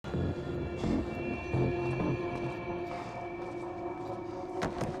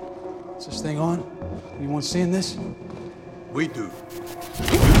Is this thing on? Anyone seeing this? We do.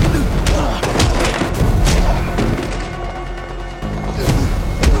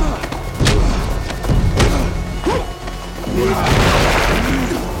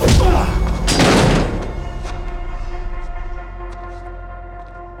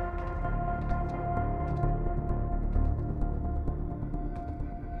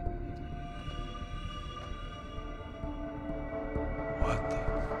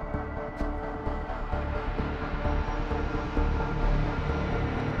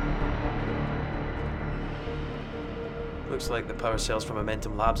 Looks like the power cells from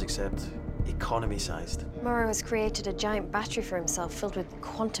Momentum Labs, except economy-sized. Morrow has created a giant battery for himself filled with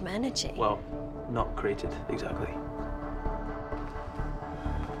quantum energy. Well, not created, exactly.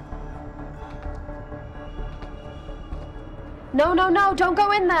 No, no, no, don't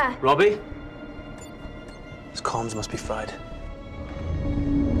go in there! Robbie? His comms must be fried.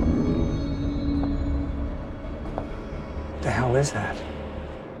 The hell is that?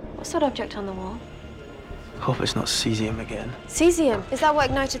 What's that object on the wall? Hope it's not cesium again. Cesium? Is that what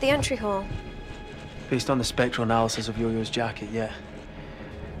ignited the entry hall? Based on the spectral analysis of Yo-Yo's jacket, yeah.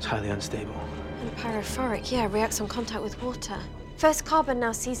 It's highly unstable. And pyrophoric, yeah, reacts on contact with water. First carbon, now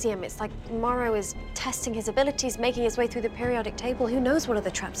cesium. It's like Morrow is testing his abilities, making his way through the periodic table. Who knows what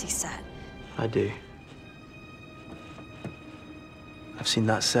other traps he's set? I do. I've seen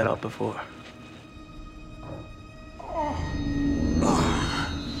that set up before.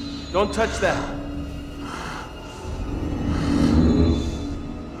 Don't touch that!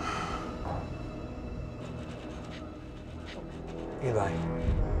 Eli.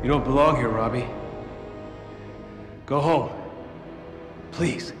 You don't belong here, Robbie. Go home.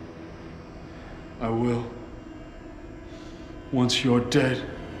 Please. I will. Once you're dead.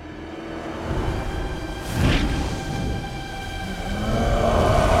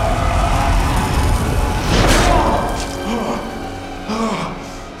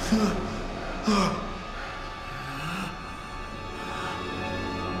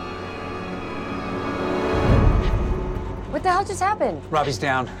 What the hell just happened? Robbie's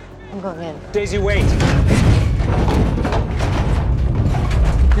down. I'm going in. Daisy, wait.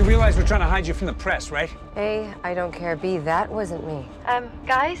 You realize we're trying to hide you from the press, right? A, I don't care. B, that wasn't me.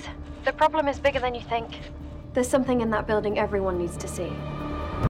 Guys, the problem is bigger than you think. There's something in that building everyone needs to see.